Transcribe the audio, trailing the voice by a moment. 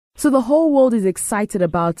So the whole world is excited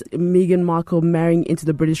about Meghan Markle marrying into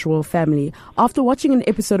the British royal family. After watching an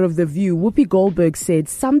episode of The View, Whoopi Goldberg said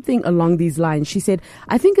something along these lines. She said,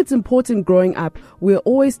 "I think it's important growing up. We're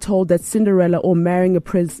always told that Cinderella or marrying a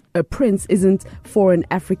prince isn't for an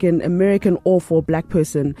African American or for a black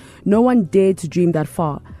person. No one dared to dream that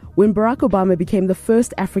far. When Barack Obama became the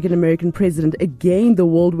first African-American president, again, the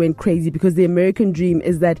world went crazy because the American dream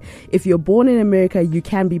is that if you're born in America, you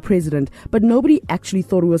can be president. But nobody actually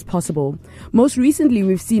thought it was possible. Most recently,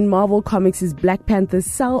 we've seen Marvel Comics' Black Panther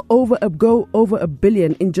go over $1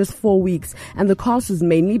 billion in just 4 weeks. And the cast was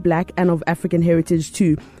mainly black and of African heritage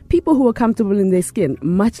too. People who are comfortable in their skin,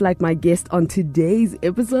 much like my guest on today's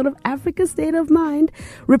episode of Africa's State of Mind.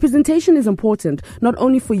 Representation is important, not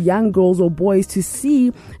only for young girls or boys to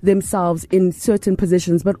see themselves in certain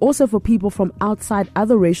positions, but also for people from outside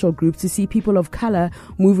other racial groups to see people of color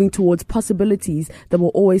moving towards possibilities that were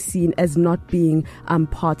always seen as not being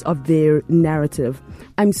part of their narrative.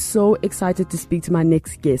 I'm so excited to speak to my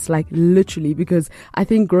next guest, like literally, because I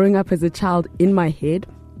think growing up as a child in my head,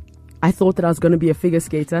 I thought that I was going to be a figure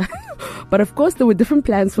skater, but of course there were different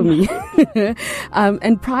plans for me.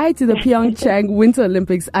 And prior to the Pyeongchang Winter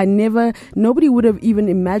Olympics, nobody would have even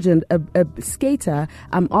imagined a skater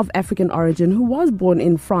of African origin who was born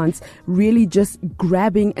in France really just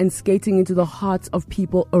grabbing and skating into the hearts of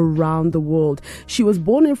people around the world. She was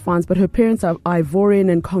born in France, but her parents are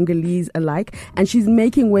Ivorian and Congolese alike, and she's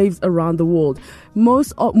making waves around the world. More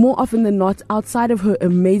often than not, outside of her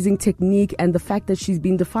amazing technique and the fact that she's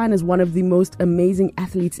been defined as one of the most amazing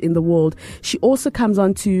athletes in the world, she also comes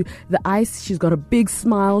onto the ice. She's got a big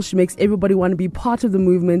smile. She makes everybody want to be part of the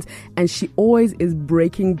movement, and she always is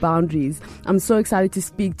breaking boundaries. I'm so excited to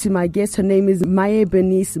speak to my guest. Her name is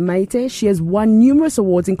Maé-Bérénice Méité. She has won numerous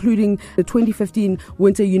awards, including the 2015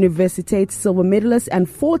 Winter Université silver medalist and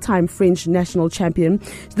 4-time French national champion.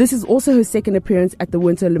 This is also her second appearance at the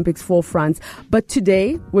Winter Olympics for France. But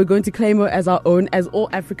today, we're going to claim her as our own, as all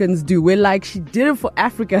Africans do. We're like, she did it for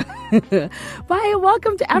Africa. Bye,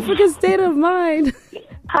 welcome to Africa's State of Mind.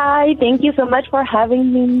 Hi, thank you so much for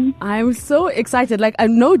having me. I'm so excited. Like,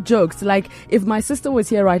 I'm no jokes. Like, if my sister was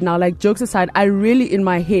here right now, like, jokes aside, I really in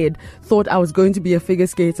my head thought I was going to be a figure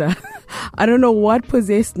skater. I don't know what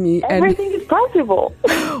possessed me. Everything is possible.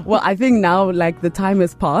 Well, I think now, like, the time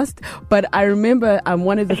has passed. But I remember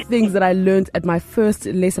one of the things that I learned at my first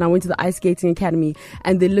lesson, I went to the ice skating academy,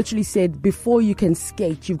 and they literally said, before you can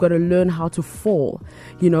skate, you've got to learn how to fall.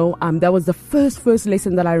 You know, that was the first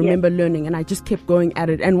lesson that I remember learning, and I just kept going at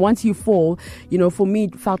it. And once you fall, you know, for me,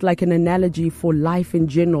 it felt like an analogy for life in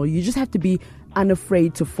general. You just have to be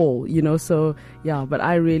unafraid to fall, you know. So, yeah, but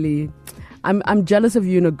I'm jealous of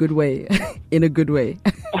you in a good way, in a good way.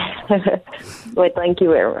 Well, thank you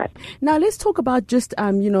very much. Now, let's talk about just,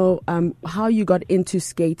 how you got into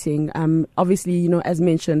skating. Obviously, you know, as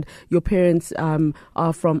mentioned, your parents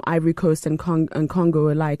are from Ivory Coast and Congo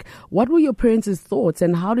alike. What were your parents' thoughts,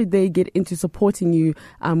 and how did they get into supporting you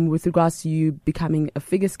with regards to you becoming a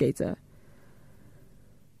figure skater?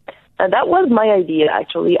 That was my idea,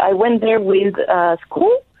 actually. I went there with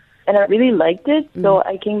school, and I really liked it. So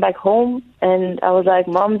I came back home, and I was like,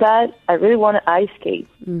 Mom, Dad, I really want to ice skate.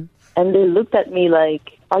 And they looked at me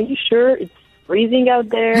like, are you sure? It's freezing out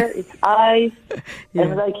there. It's ice. And I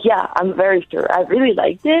was like, yeah, I'm very sure. I really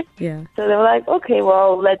liked it. Yeah. So they were like, okay,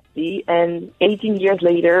 well, let's see. And 18 years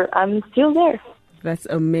later, I'm still there. That's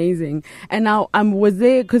amazing. And now, was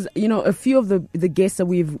there, because, you know, a few of the guests that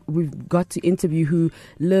we've got to interview who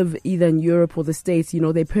live either in Europe or the States, you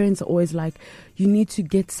know, their parents are always like, you need to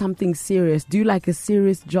get something serious, do like a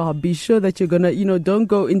serious job, be sure that you're going to, you know, don't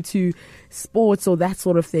go into sports or that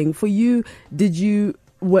sort of thing. For you, did you,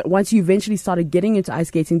 once you eventually started getting into ice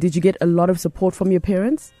skating, did you get a lot of support from your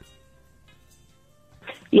parents?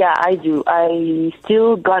 Yeah, I do. I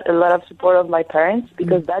still got a lot of support of my parents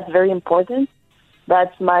because that's very important.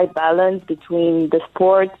 That's my balance between the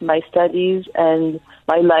sport, my studies, and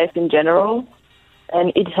my life in general.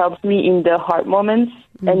 And it helps me in the hard moments,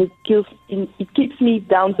 and it keeps me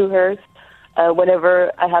down to earth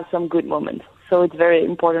whenever I have some good moments. So it's very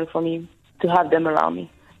important for me to have them around me.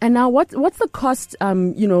 And now, what's the cost,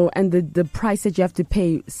 and the price that you have to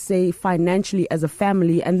pay, say, financially as a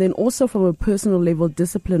family, and then also from a personal level,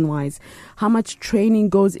 discipline-wise? How much training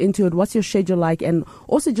goes into it? What's your schedule like? And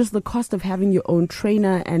also just the cost of having your own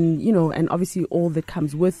trainer and, you know, and obviously all that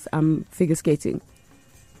comes with figure skating.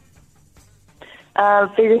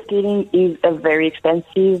 Figure skating is a very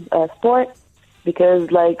expensive sport because,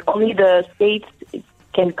 like, only the skates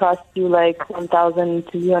can cost you, like,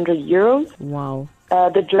 1,200 euros. Wow.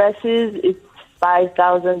 The dresses, it's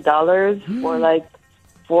 $5,000 for like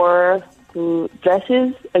 4 to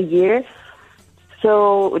dresses a year.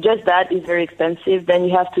 So just that is very expensive. Then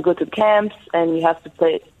you have to go to camps and you have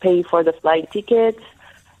to pay for the flight tickets,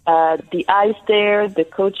 the ice there, the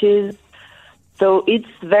coaches. So it's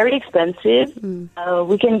very expensive.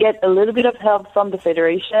 We can get a little bit of help from the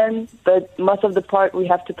federation, but most of the part we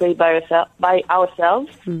have to pay by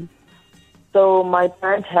ourselves. So my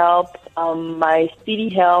parents help, my city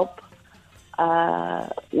help.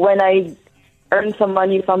 When I earn some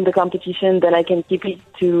money from the competition, then I can keep it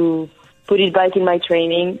to put it back in my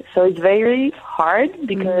training. So it's very hard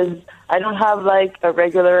because I don't have like a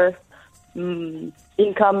regular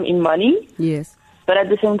income in money. Yes. But at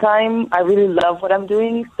the same time, I really love what I'm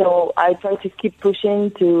doing. So I try to keep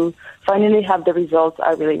pushing to finally have the results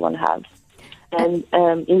I really want to have. And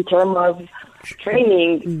in terms of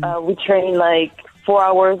training, we train like 4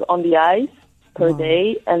 hours on the ice per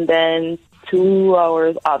day and then 2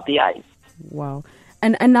 hours off the ice. Wow.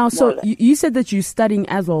 And now, so you said that you're studying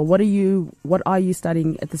as well. What are you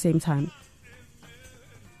studying at the same time?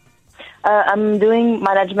 I'm doing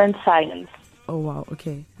management science. Oh, wow.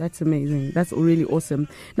 Okay. That's amazing. That's really awesome.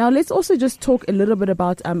 Now, let's also just talk a little bit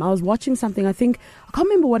about, I was watching something, I can't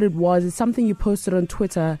remember what it was. It's something you posted on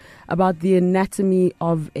Twitter about the anatomy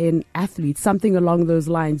of an athlete, something along those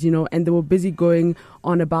lines, and they were busy going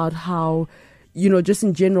on about how, just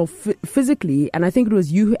in general, physically, and I think it was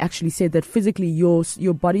you who actually said that physically your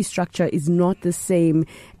body structure is not the same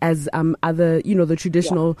as other, the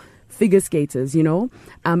traditional figure skaters, and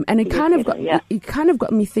it kind of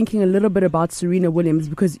got me thinking a little bit about Serena Williams,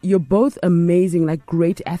 because you're both amazing, like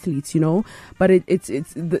great athletes, but it's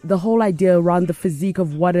the whole idea around the physique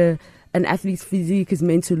of what an athlete's physique is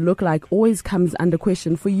meant to look like always comes under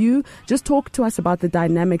question. For you, just talk to us about the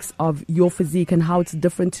dynamics of your physique and how it's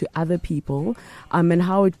different to other people, and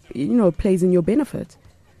how it plays in your benefit.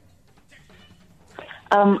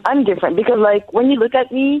 I'm different because, like, when you look at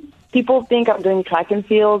me, people think I'm doing track and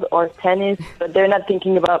field or tennis, but they're not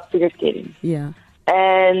thinking about figure skating. Yeah.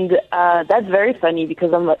 And that's very funny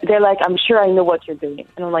because they're like, I'm sure I know what you're doing.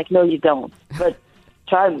 And I'm like, no, you don't. But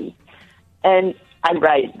try me. And I'm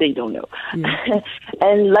right, they don't know. Yeah.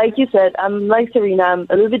 And like you said, I'm like Serena, I'm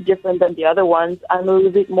a little bit different than the other ones. I'm a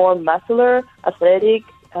little bit more muscular, athletic,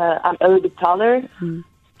 I'm a little bit taller.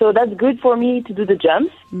 So that's good for me to do the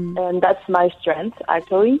jumps, and that's my strength,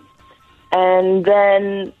 actually. And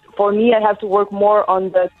then for me, I have to work more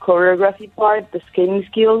on the choreography part, the skating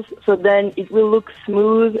skills, so then it will look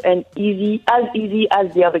smooth and easy as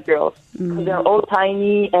the other girls. Because they're all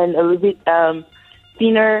tiny and a little bit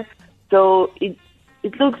thinner, so it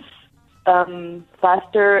looks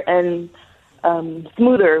faster and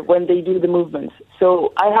smoother when they do the movements.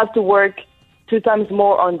 So I have to work 2 times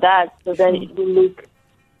more on that, so then it will look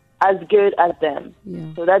as good as them.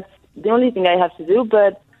 Yeah. So that's the only thing I have to do,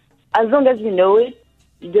 but as long as you know it,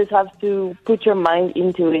 you just have to put your mind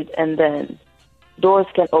into it, and then doors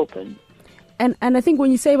can open. And I think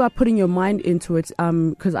when you say about putting your mind into it,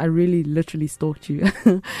 because I really literally stalked you,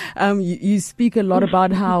 you speak a lot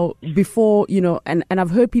about how before, and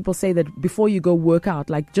I've heard people say that before you go work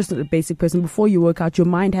out, like just a basic person, before you work out, your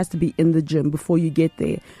mind has to be in the gym before you get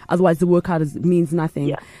there. Otherwise, the workout means nothing.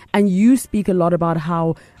 Yeah. And you speak a lot about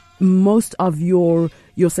how most of your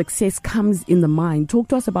success comes in the mind. Talk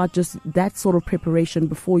to us about just that sort of preparation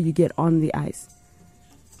before you get on the ice.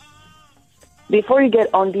 Before you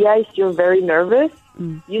get on the ice, you're very nervous.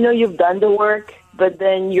 You've done the work, but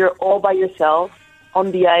then you're all by yourself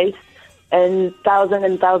on the ice, and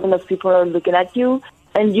thousands of people are looking at you,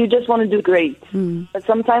 and you just want to do great. But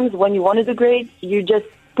sometimes when you want to do great, you just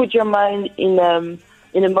put your mind in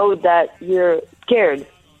a mode that you're scared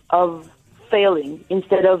of failing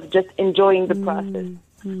instead of just enjoying the process.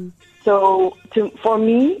 So for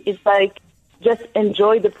me, it's like, just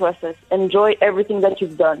enjoy the process. Enjoy everything that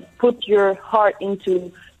you've done. Put your heart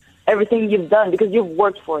into everything you've done because you've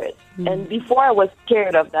worked for it. And before I was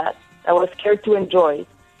scared of that. I was scared to enjoy.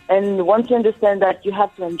 And once you understand that you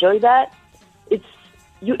have to enjoy that,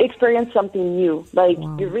 you experience something new. Like,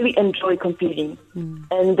 you really enjoy competing.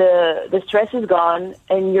 And the stress is gone,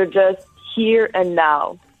 and you're just here and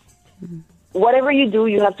now. Whatever you do,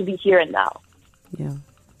 you have to be here and now. Yeah.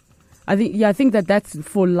 I think that's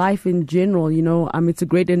for life in general, it's a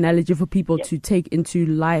great analogy for people to take into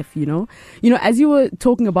life, as you were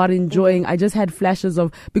talking about enjoying, I just had flashes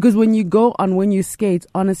of, because when you skate,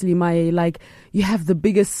 honestly, Maé, like, you have the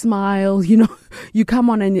biggest smile, you come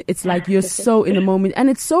on and it's like you're so in the moment, and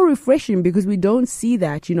it's so refreshing because we don't see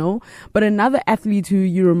that, but another athlete who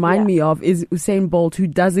you remind me of is Usain Bolt, who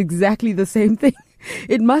does exactly the same thing.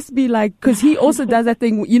 It must be like, because he also does that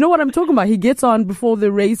thing. You know what I'm talking about? He gets on before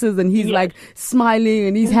the races and he's like smiling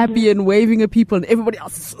and he's happy and waving at people, and everybody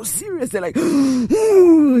else is so serious. They're like,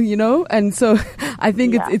 you know? And so I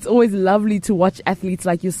think it's always lovely to watch athletes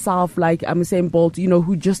like yourself, like Usain Bolt, you know,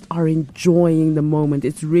 who just are enjoying the moment.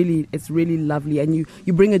 It's really lovely. And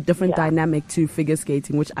you bring a different dynamic to figure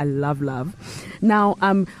skating, which I love. Now,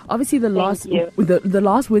 obviously the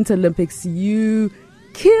last Winter Olympics, you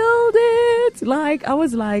killed it. Like, I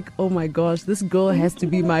was like, oh my gosh, this girl has to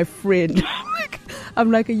be my friend.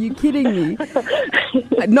 I'm like, are you kidding me?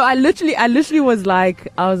 No, I literally was like,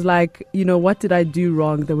 you know, what did I do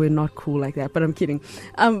wrong that we're not cool like that? But I'm kidding.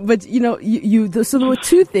 But you know, so there were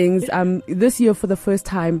two things. This year for the first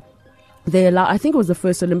time, they allowed, I think it was the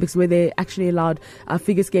first Olympics where they actually allowed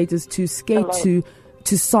figure skaters to skate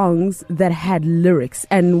to songs that had lyrics,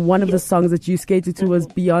 and one of the songs that you skated to was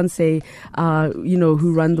Beyonce, you know,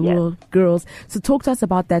 Who Run the World, Girls. So talk to us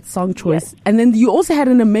about that song choice. And then you also had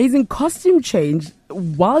an amazing costume change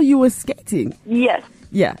while you were skating. Yes.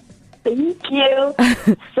 Yeah. Thank you.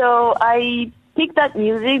 So I picked that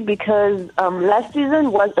music because last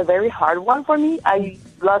season was a very hard one for me. I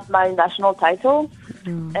lost my national title,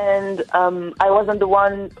 and I wasn't the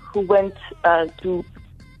one who went to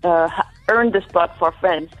earn the spot for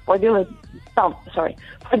France for the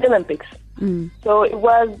Olympics. So it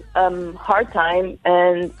was hard time,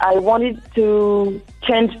 and I wanted to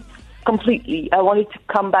change completely. I wanted to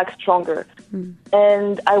come back stronger,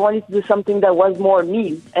 and I wanted to do something that was more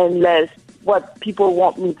me and less what people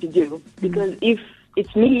want me to do. Because if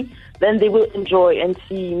it's me, then they will enjoy and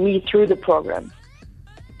see me through the program.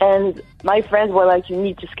 And my friends were like, you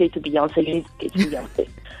need to skate to Beyonce, you need to skate to Beyonce.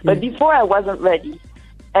 But before I wasn't ready.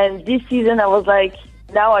 And this season I was like,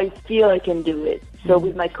 now I feel I can do it. So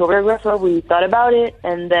with my choreographer, we thought about it,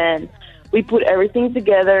 and then we put everything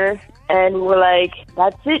together, and we were like,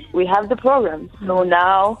 that's it, we have the program. So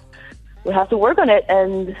now we have to work on it,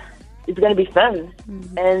 and it's going to be fun.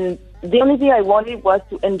 And the only thing I wanted was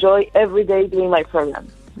to enjoy every day doing my program.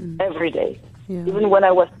 Every day. Yeah. Even when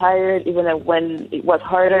I was tired, even when it was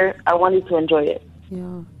harder, I wanted to enjoy it.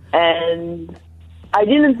 Yeah. And I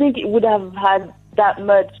didn't think it would have had that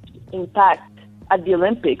much impact at the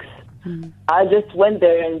Olympics. I just went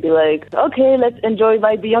there and be like, okay, let's enjoy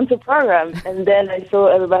my Beyonce program. And then I saw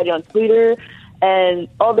everybody on Twitter and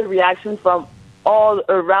all the reactions from all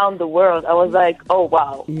around the world. I was like, oh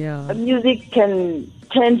wow, music can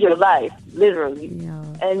change your life, literally.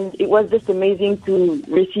 And it was just amazing to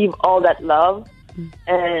receive all that love,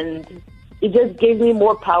 and it just gave me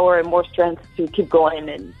more power and more strength to keep going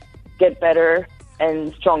and get better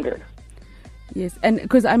and stronger. Yes, and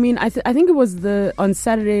because I mean, I think it was on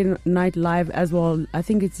Saturday Night Live as well. I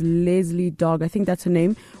think it's Leslie Dog. I think that's her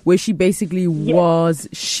name. Where she basically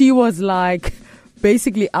she was like,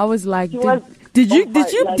 basically, I was like, did you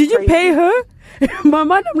pay her? My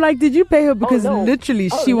mom, I'm like, did you pay her? Because literally,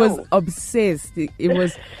 she was obsessed. It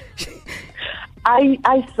was.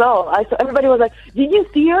 I saw. Everybody was like, did you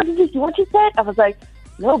see her? Did you see what she said? I was like,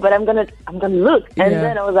 no, but I'm gonna look. And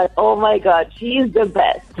then I was like, oh my God, she's the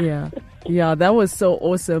best. Yeah. Yeah, that was so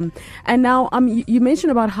awesome. And now, you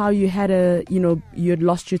mentioned about how you had you had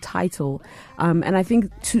lost your title. And I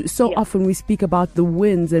think often we speak about the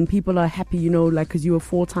wins and people are happy, you know, like, cause you were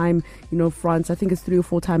 4-time, you know, France. I think it's 3 or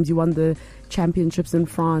 4 times you won the championships in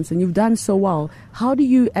France and you've done so well. How do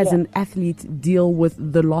you as an athlete deal with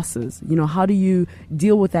the losses? You know, how do you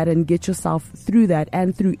deal with that and get yourself through that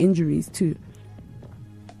and through injuries too?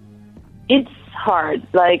 It's hard.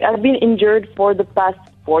 Like, I've been injured for the past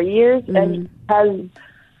 4 years, and it has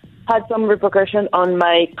had some repercussion on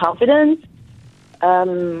my confidence,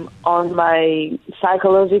 on my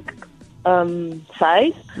psychological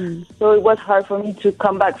side. So it was hard for me to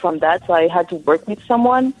come back from that. So I had to work with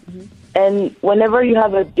someone. And whenever you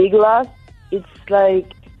have a big loss, it's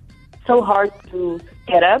like so hard to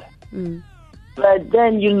get up. But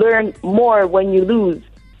then you learn more when you lose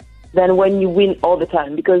than when you win all the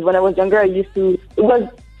time. Because when I was younger, it was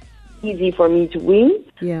easy for me to win.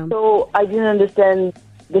 So I didn't understand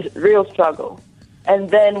the real struggle.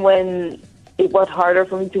 And then when it was harder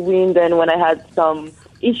for me to win, then when I had some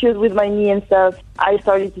issues with my knee and stuff, I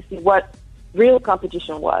started to see what real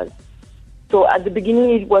competition was. So at the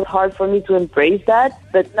beginning, it was hard for me to embrace that,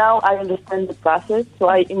 but now I understand the process, so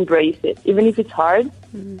I embrace it. Even if it's hard,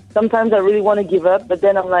 sometimes I really want to give up, but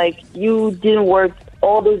then I'm like, you didn't work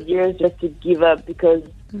all those years just to give up because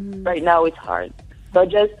right now it's hard. So I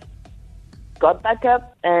just got back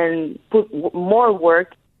up and put more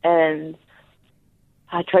work, and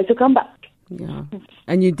I tried to come back. Yeah,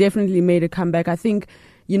 and you definitely made a comeback. I think,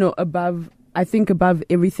 you know, above I think above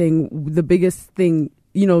everything, the biggest thing,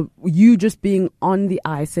 you know, you just being on the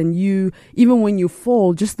ice, and you, even when you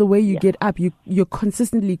fall, just the way you get up, you're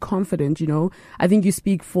consistently confident, you know. I think you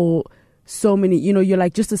speak for so many, you know, you're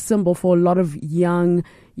like just a symbol for a lot of young,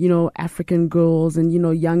 you know, African girls and, you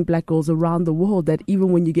know, young black girls around the world, that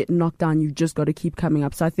even when you get knocked down, you've just got to keep coming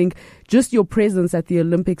up. So I think just your presence at the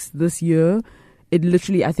Olympics this year, it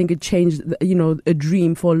literally, I think it changed, you know, a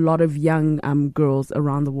dream for a lot of young girls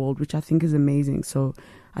around the world, which I think is amazing. So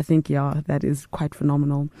I think, yeah, that is quite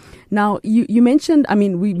phenomenal. Now, you mentioned, I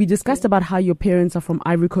mean, we discussed about how your parents are from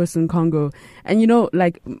Ivory Coast and Congo. And, you know,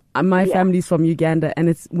 like my family's from Uganda. And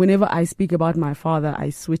it's whenever I speak about my father,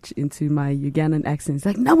 I switch into my Ugandan accent. It's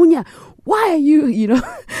like, Namunya, why are you, you know,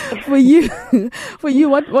 for you,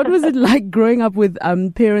 what was it like growing up with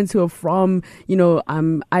parents who are from, you know,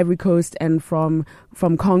 Ivory Coast and from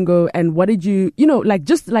Congo? And what did you, you know, like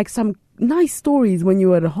just like some nice stories when you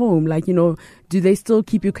were at home, like, you know, do they still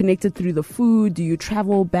keep you connected through the food? Do you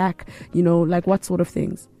travel back? You know, like what sort of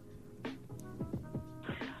things?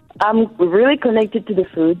 I'm really connected to the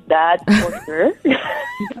food, that for sure.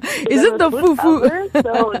 Is it the food?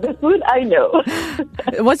 So the food I know.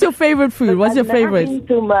 What's your favorite food? What's your favorite? Been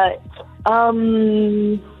to my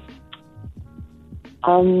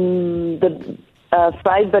the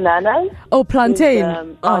fried bananas. Oh, plantain.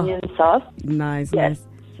 With, onion sauce. Nice, yes. nice.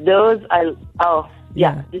 Those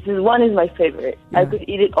this one is my favorite. Yeah. I could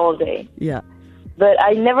eat it all day. Yeah. But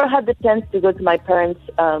I never had the chance to go to my parents'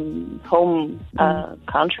 home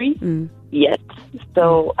country yet.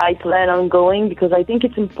 So I plan on going because I think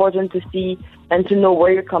it's important to see and to know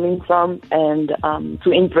where you're coming from and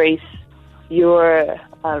to embrace your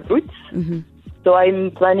roots. Mm-hmm. So I'm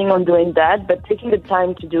planning on doing that, but taking the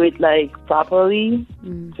time to do it like properly,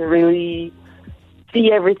 to really see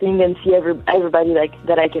everything and see everybody like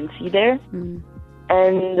that I can see there.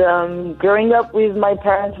 And growing up with my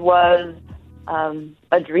parents was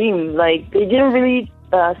a dream. Like they didn't really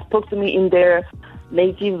spoke to me in their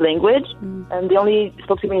native language, and they only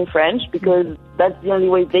spoke to me in French because that's the only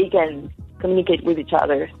way they can communicate with each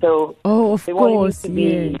other. So of course,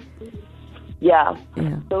 yeah.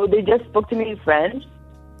 So they just spoke to me in French,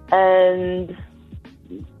 and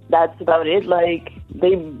that's about it. Like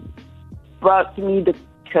they brought to me the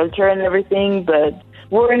culture and everything, but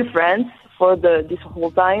we're in France for this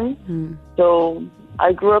whole time. So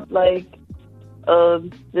I grew up like a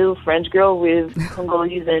little French girl with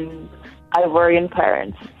Congolese and Ivorian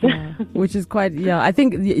parents. Which is quite, I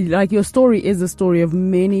think like your story is a story of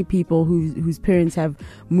many people whose parents have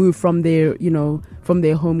moved from their, you know, from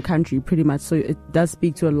their home country pretty much. So it does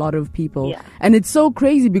speak to a lot of people. And it's so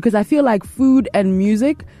crazy because I feel like food and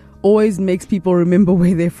music always makes people remember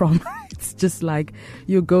where they're from. It's just like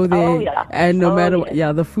you go there and no matter what,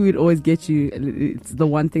 the food always gets you. It's the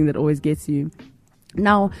one thing that always gets you.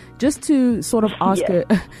 Now, just to sort of ask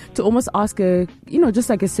to almost ask a, you know, just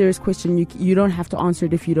like a serious question, you don't have to answer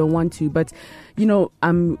it if you don't want to, but, you know,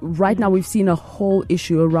 right now we've seen a whole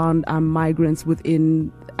issue around migrants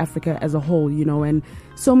within Africa as a whole, you know, and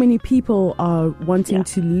so many people are wanting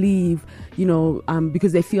to leave, you know,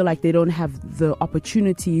 because they feel like they don't have the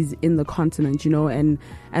opportunities in the continent, you know, and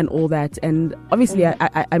all that. And obviously,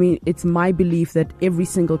 I mean, it's my belief that every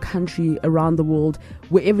single country around the world,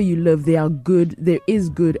 wherever you live, there is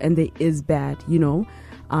good and there is bad, you know.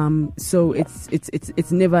 So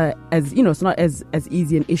it's never as, you know, it's not as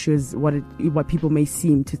easy an issue as what people may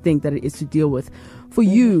seem to think that it is to deal with. For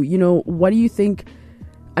you, you know, what do you think?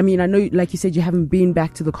 I mean, I know, like you said, you haven't been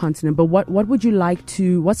back to the continent, but what would you like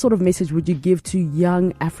to, what sort of message would you give to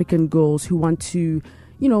young African girls who want to,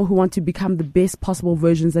 you know, who want to become the best possible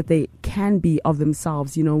versions that they can be of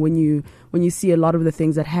themselves? You know, when you see a lot of the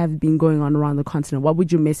things that have been going on around the continent, what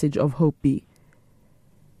would your message of hope be?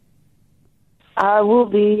 I will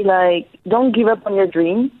be like, don't give up on your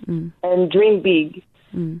dream and dream big.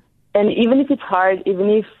 And even if it's hard, even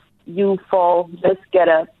if you fall, just get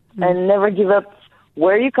up and never give up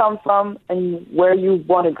where you come from and where you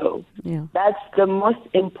want to go. That's the most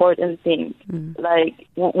important thing. Like,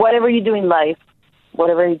 whatever you do in life,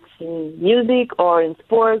 whatever it's in music or in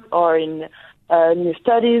sports or in your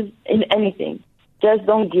studies, in anything, just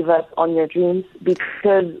don't give up on your dreams,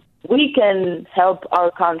 because we can help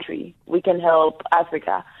our country. We can help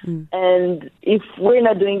Africa. And if we're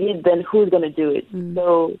not doing it, then who's going to do it?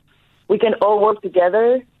 So we can all work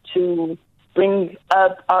together to bring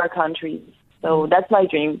up our countries. So that's my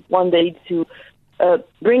dream, one day to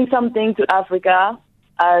bring something to Africa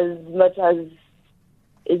as much as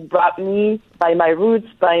it brought me by my roots,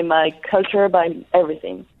 by my culture, by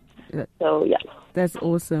everything. So, yeah. That's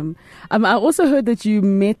awesome. I also heard that you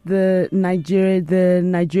met the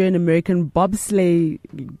Nigerian American bobsleigh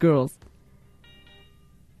girls.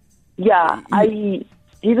 Yeah, I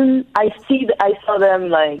saw them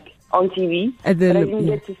like on TV, but I didn't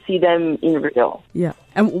get to see them in real. Yeah.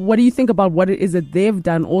 And what do you think about what it is that they've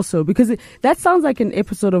done also? Because that sounds like an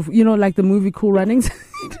episode of, like the movie Cool Runnings.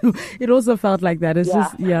 It also felt like that. It's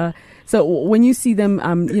just, yeah. So when you see them,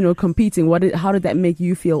 competing, how did that make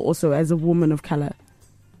you feel also as a woman of color?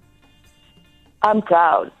 I'm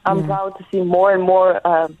proud. I'm proud to see more and more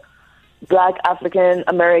Black, African,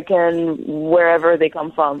 American, wherever they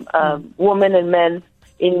come from, women and men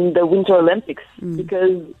in the Winter Olympics,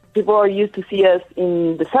 because people are used to see us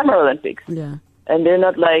in the Summer Olympics. Yeah. And they're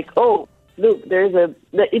not like, oh, look,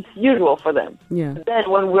 it's usual for them. Yeah. But then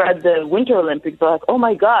when we're at the Winter Olympics, they're like, oh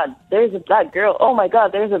my God, there's a Black girl. Oh my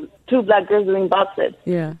God, there's two Black girls doing bobsled.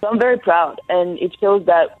 Yeah. So I'm very proud, and it shows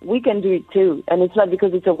that we can do it too. And it's not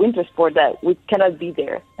because it's a winter sport that we cannot be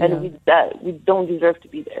there, and we don't deserve to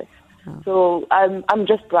be there. Oh. So I'm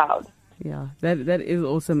just proud. Yeah, that is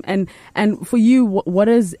awesome. And for you, what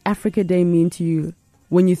does Africa Day mean to you?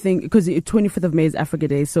 When you think, because 25th of May is Africa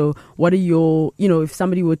Day, so what are your, if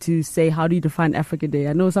somebody were to say, how do you define Africa Day?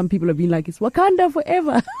 I know some people have been like, it's Wakanda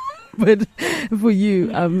forever. But for you,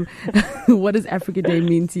 what does Africa Day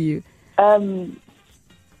mean to you?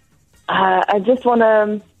 I just want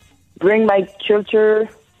to bring my culture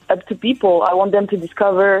up to people. I want them to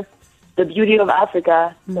discover the beauty of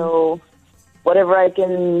Africa. So whatever I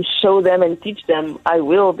can show them and teach them, I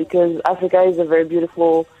will, because Africa is a very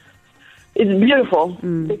beautiful. It's beautiful.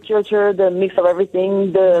 The culture, the mix of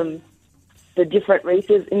everything, the different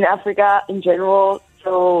races in Africa in general.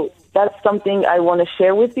 So that's something I want to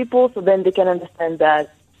share with people, so then they can understand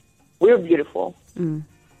that we're beautiful. I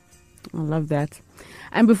love that.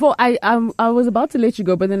 And before I was about to let you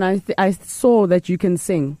go, but then I saw that you can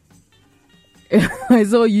sing. I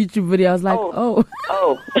saw a YouTube video. I was like, oh.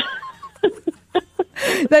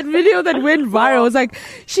 That video that went viral was like,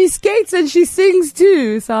 she skates and she sings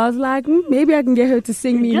too. So I was like, maybe I can get her to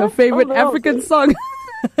sing me her favorite African song.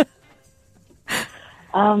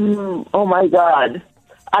 Oh my God.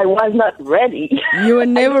 I was not ready. You were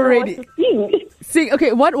never ready. Sing.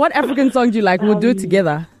 Okay, what African song do you like? We'll do it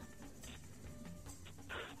together.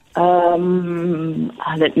 Let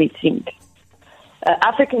me think.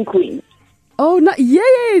 African Queen. Oh,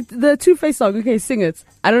 the Two-Face song. Okay, sing it.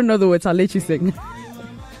 I don't know the words. I'll let you sing.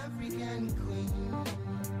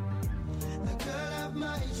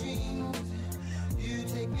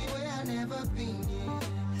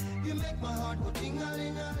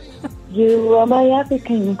 You are my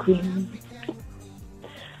African queen,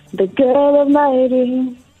 the girl of my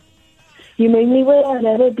dreams. You make me where I'll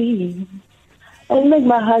never be, and make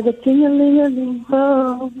my heart go ting-a-ling-a-ling.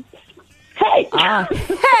 Oh. Hey!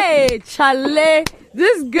 Hey, Chale!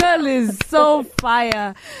 This girl is so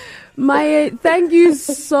fire. Maé, thank you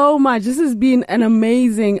so much. This has been an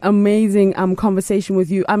amazing conversation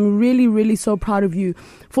with you. I'm really, really so proud of you.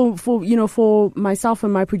 For myself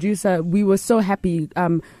and my producer, we were so happy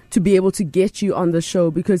to be able to get you on the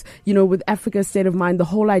show because, with Africa's State of Mind, the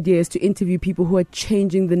whole idea is to interview people who are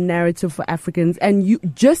changing the narrative for Africans. And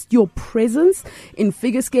just your presence in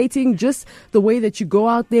figure skating, just the way that you go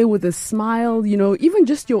out there with a smile, even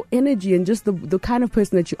just your energy and just the kind of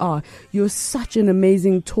person that you are. You're such an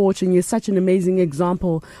amazing torch and you're such an amazing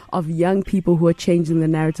example of young people who are changing the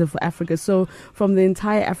narrative for Africa. So from the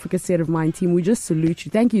entire Africa State of Mind team, we just salute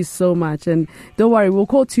you. Thank you so much. And don't worry, we'll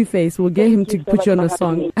call Two-Face. We'll get him to put you on a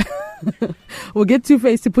song. We'll get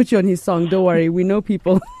Two-Face to put you on his song. Don't worry, we know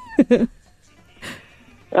people. Okay.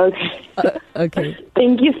 Okay.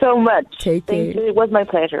 Thank you so much. Take care. Thank you. It was my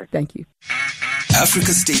pleasure. Thank you.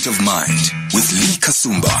 Africa State of Mind with Lee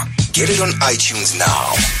Kasumba. Get it on iTunes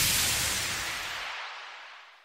now.